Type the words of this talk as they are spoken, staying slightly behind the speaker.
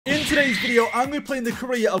today's video, I'm going to be playing the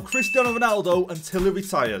career of Cristiano Ronaldo until he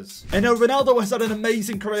retires. And now Ronaldo has had an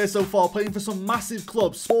amazing career so far, playing for some massive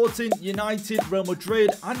clubs, Sporting, United, Real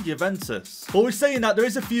Madrid and Juventus. But we're saying that there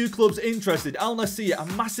is a few clubs interested. Al Nassr, a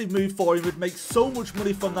massive move for him, would make so much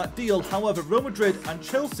money from that deal. However, Real Madrid and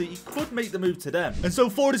Chelsea, he could make the move to them. And so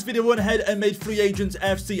for this video, we went ahead and made Free Agents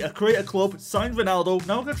FC a creator club, signed Ronaldo.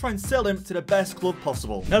 Now we're going to try and sell him to the best club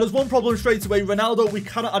possible. Now there's one problem straight away. Ronaldo, we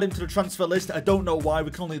cannot add him to the transfer list. I don't know why.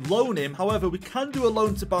 We can only loan him. However, we can do a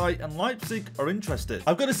loan to buy, and Leipzig are interested.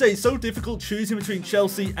 I've got to say, it's so difficult choosing between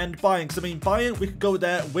Chelsea and Bayern. Because I mean, Bayern, we could go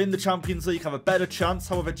there, win the Champions League, have a better chance.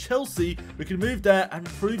 However, Chelsea, we can move there and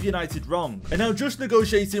prove United wrong. And now just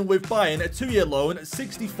negotiating with Bayern, a 2-year loan,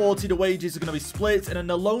 60-40 the wages are going to be split, and then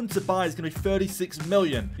the loan to buy is going to be 36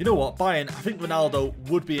 million. You know what, Bayern, I think Ronaldo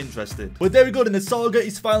would be interested. But there we go, then the saga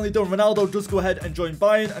is finally done. Ronaldo does go ahead and join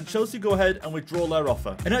Bayern, and Chelsea go ahead and withdraw their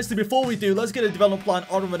offer. And actually, before we do, let's get a development plan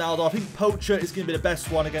on Ronaldo. I think Pazjot is going to be the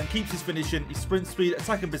best one. Again, keeps his finishing, his sprint speed,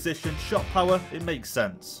 attacking position, shot power. It makes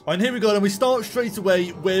sense. And here we go, and we start straight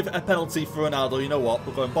away with a penalty for Ronaldo. You know what?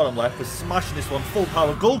 We're going bottom left. We're smashing this one full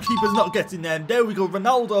power. Goalkeeper's not getting there. And there we go.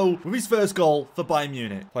 Ronaldo with his first goal for Bayern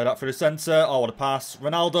Munich. Play that through the centre. Oh, what a pass.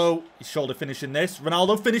 Ronaldo, he's shoulder finishing this.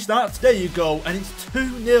 Ronaldo finished that. There you go. And it's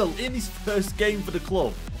 2-0 in his first game for the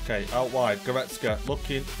club. Okay, out wide, Goretzka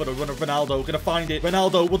looking for the run of Ronaldo, gonna find it.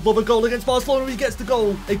 Ronaldo would love a goal against Barcelona. He gets the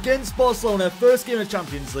goal against Barcelona. First game of the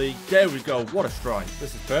Champions League. There we go. What a strike.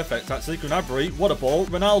 This is perfect, actually. Gnabry, what a ball.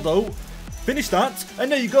 Ronaldo, finish that.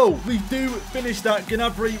 And there you go. We do finish that.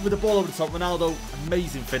 Gnabry with the ball over the top. Ronaldo,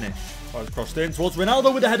 amazing finish. Oh, crossed in towards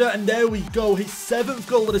Ronaldo with the header, and there we go. His 7th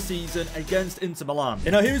goal of the season against Inter Milan.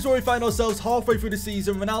 And now here's where we find ourselves halfway through the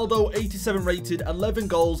season. Ronaldo, 87 rated, 11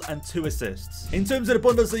 goals and 2 assists. In terms of the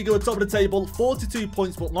Bundesliga, we're top of the table, 42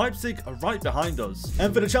 points, but Leipzig are right behind us.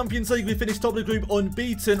 And for the Champions League, we finished top of the group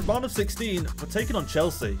unbeaten. Round of 16, we're taking on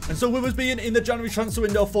Chelsea. And so with us being in the January transfer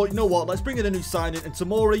window, I thought, you know what, let's bring in a new signing, and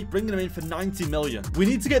Tomori, bringing him in for 90 million. We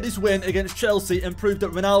need to get this win against Chelsea and prove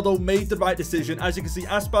that Ronaldo made the right decision. As you can see,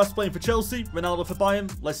 Aspas playing for Chelsea, Ronaldo for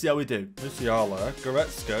Bayern. Let's see how we do. Musiala,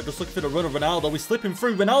 Goretzka, just looking for the run of Ronaldo. We slip him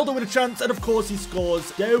through. Ronaldo with a chance, and of course he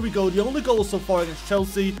scores. There we go. The only goal so far against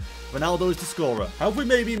Chelsea. Ronaldo is the scorer. Have we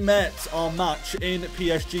maybe met our match in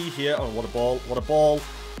PSG here? Oh, what a ball. What a ball.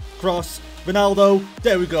 Cross. Ronaldo,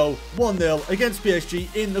 there we go, 1-0 against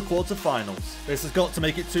PSG in the quarterfinals. This has got to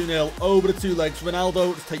make it 2-0 over the two legs.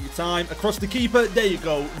 Ronaldo, just take your time, across the keeper, there you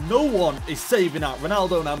go. No one is saving that.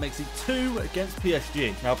 Ronaldo now makes it 2 against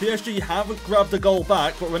PSG. Now, PSG haven't grabbed the goal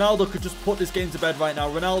back, but Ronaldo could just put this game to bed right now.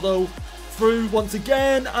 Ronaldo through once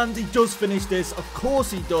again, and he does finish this. Of course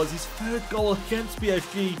he does. His 3rd goal against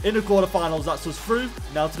PSG in the quarterfinals. That's us through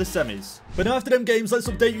now to the semis. But now after them games, let's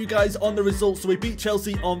update you guys on the results. So we beat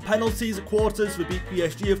Chelsea on penalties. Quarters, we beat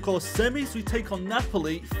PSG, of course. Semis, we take on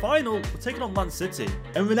Napoli. Final, we're taking on Man City.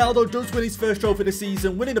 And Ronaldo does win his first trophy of the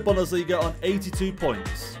season, winning the Bundesliga on 82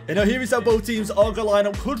 points. And now here is how both teams are going to line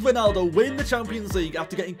up. Could Ronaldo win the Champions League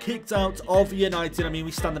after getting kicked out of United? I mean,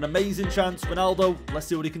 we stand an amazing chance. Ronaldo, let's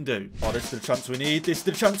see what he can do. Oh, this is the chance we need. This is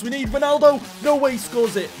the chance we need. Ronaldo, no way he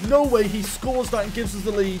scores it. No way he scores that and gives us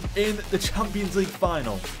the lead in the Champions League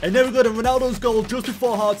final. And there we go. Ronaldo's goal just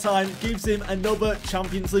before half-time gives him another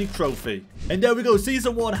Champions League trophy. And there we go.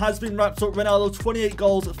 Season 1 has been wrapped up. Ronaldo, 28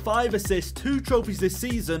 goals, 5 assists, 2 trophies this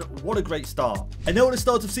season. What a great start. And now at the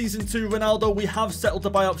start of Season 2, Ronaldo, we have settled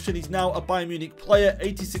the buy option. He's now a Bayern Munich player,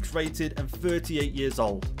 86 rated and 38 years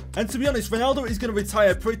old. And to be honest, Ronaldo is going to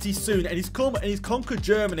retire pretty soon, and he's come and he's conquered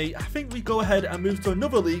Germany. I think we go ahead and move to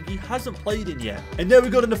another league he hasn't played in yet. And there we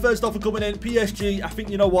go, then the first offer coming in, PSG. I think,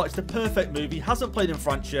 you know what, it's the perfect move. He hasn't played in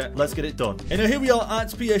France yet. Let's get it done. And now here we are at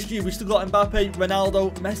PSG. We've still got Mbappe,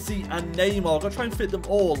 Ronaldo, Messi, and Neymar. I've got to try and fit them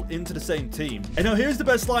all into the same team. And now here's the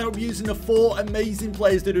best lineup using the 4 amazing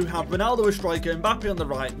players that do have Ronaldo a striker, Mbappe on the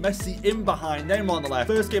right, Messi in behind, Neymar on the left.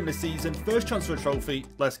 First game of the season, first chance for a trophy.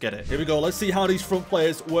 Let's get it. Here we go. Let's see how these front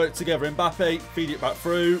players work together. Mbappe, feed it back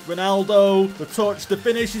through. Ronaldo, the touch, the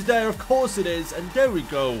finish is there. Of course it is. And there we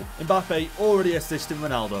go. Mbappe already assisting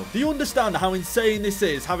Ronaldo. Do you understand how insane this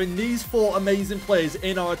is, having these 4 amazing players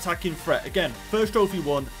in our attacking threat? Again, first trophy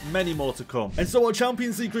won, many more to come. And so our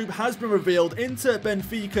Champions League group has been revealed. Inter,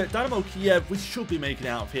 Benfica, Dynamo Kiev. We should be making it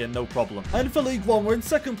out of here, no problem. And for League 1, we're in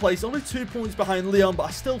 2nd place, only 2 points behind Lyon, but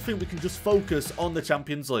I still think we can just focus on the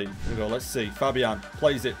Champions League. Here we go, let's see. Fabian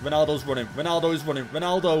plays it. Ronaldo's running. Ronaldo is running.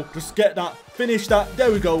 Ronaldo Ronaldo. Just get that. Finish that.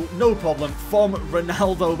 There we go. No problem. From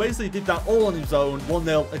Ronaldo. Basically did that all on his own.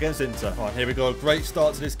 1-0 against Inter. All right, here we go. Great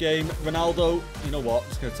start to this game. Ronaldo, you know what?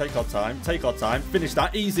 Just going to take our time. Take our time. Finish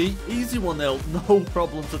that. Easy. Easy 1-0. No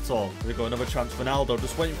problems at all. Here we go. Another chance. Ronaldo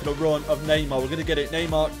just waiting for the run of Neymar. We're going to get it.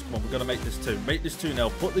 Neymar. Come on. We're going to make this 2. Make this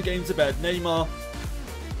 2-0. Put the game to bed. Neymar.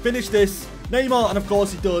 Finish this. Neymar, and of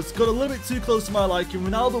course he does. Got a little bit too close to my liking.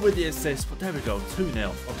 Ronaldo with the assist, but there we go.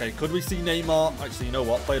 2-0. Okay, could we see Neymar? Actually, you know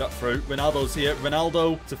what? Play that through. Ronaldo's here.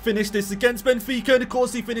 Ronaldo to finish this against Benfica, and of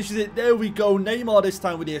course he finishes it. There we go. Neymar this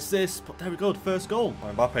time with the assist, but there we go. The first goal.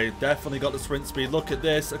 Mbappe definitely got the sprint speed. Look at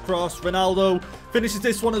this. Across. Ronaldo finishes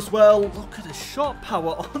this one as well. Look at the shot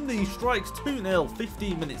power on these strikes. 2-0.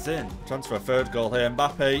 15 minutes in. Chance for a third goal here.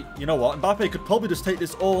 Mbappe. You know what? Mbappe could probably just take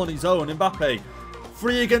this all on his own. Mbappe.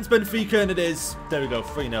 3 against Benfica, and it is. There we go,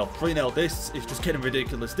 3-0. 3-0. This is just getting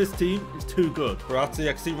ridiculous. This team is too good. Verratti,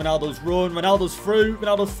 I can see Ronaldo's run. Ronaldo's through.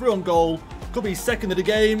 Ronaldo's through on goal. Could be second of the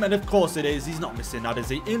game, and of course it is. He's not missing that, is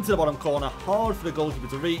he? Into the bottom corner. Hard for the goalkeeper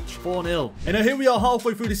to reach. 4-0. And now here we are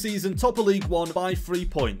halfway through the season. Top of League 1 by 3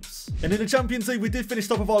 points. And in the Champions League, we did finish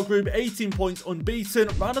top of our group. 18 points, unbeaten.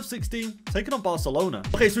 Round of 16, taking on Barcelona.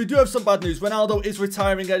 Okay, so we do have some bad news. Ronaldo is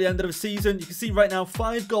retiring at the end of the season. You can see right now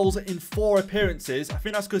 5 goals in 4 appearances. I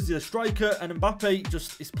think that's because he's a striker, and Mbappe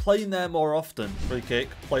just is playing there more often. Free kick.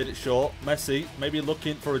 Played it short. Messi maybe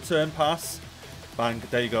looking for a return pass. Bang,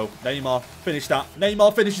 there you go. Neymar, finish that.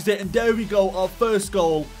 Neymar finishes it, and there we go. Our first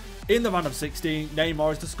goal in the round of 16.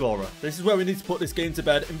 Neymar is the scorer. This is where we need to put this game to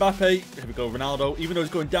bed. Mbappe, here we go. Ronaldo, even though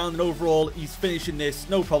he's going down in overall, he's finishing this.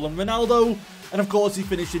 No problem. Ronaldo, and of course he's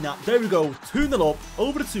finishing that. There we go. 2-0 up,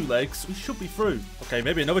 over the 2 legs. We should be through. Okay,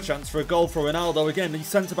 maybe another chance for a goal for Ronaldo. Again, these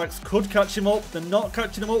centre-backs could catch him up. They're not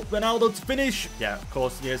catching him up. Ronaldo to finish. Yeah, of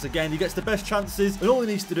course he is. Again, he gets the best chances. And all he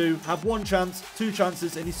needs to do, have 1 chance, 2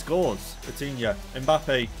 chances, and he scores. Coutinho,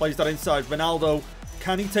 Mbappe, plays that inside. Ronaldo,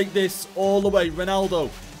 can he take this all the way? Ronaldo.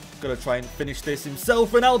 Gonna try and finish this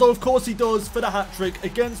himself. Ronaldo, of course he does, for the hat-trick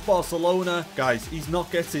against Barcelona. Guys, he's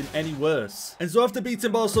not getting any worse. And so after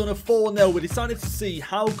beating Barcelona 4-0, we decided to see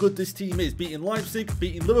how good this team is. Beating Leipzig,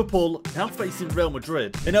 beating Liverpool, now facing Real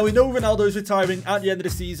Madrid. And now we know Ronaldo is retiring at the end of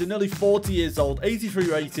the season, nearly 40 years old,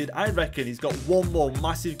 83 rated. I reckon he's got 1 more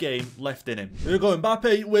massive game left in him. Here we go,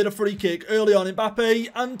 Mbappe with a free kick early on.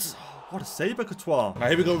 Mbappe, and what a save by Courtois. Right,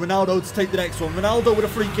 here we go, Ronaldo to take the next one. Ronaldo with a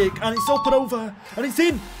free kick, and it's up and over, and it's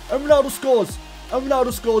in, and Ronaldo scores. And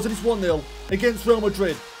Ronaldo scores, and it's 1-0 against Real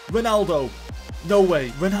Madrid. Ronaldo, no way.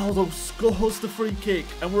 Ronaldo scores the free kick,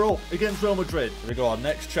 and we're up against Real Madrid. Here we go, our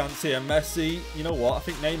next chance here. Messi, you know what? I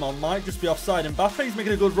think Neymar might just be offside. Mbappe's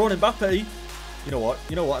making a good run. Mbappe, you know what,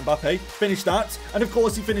 Mbappe, finish that, and of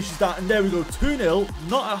course he finishes that, and there we go, 2-0,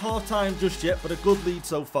 not at half-time just yet, but a good lead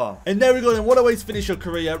so far. And there we go then, what a way to finish your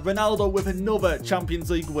career, Ronaldo with another Champions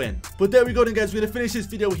League win. But there we go then guys, we're going to finish this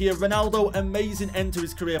video here. Ronaldo, amazing end to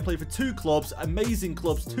his career, played for 2 clubs, amazing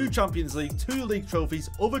clubs, 2 Champions League, 2 league trophies,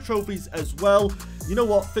 other trophies as well. You know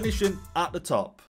what, finishing at the top.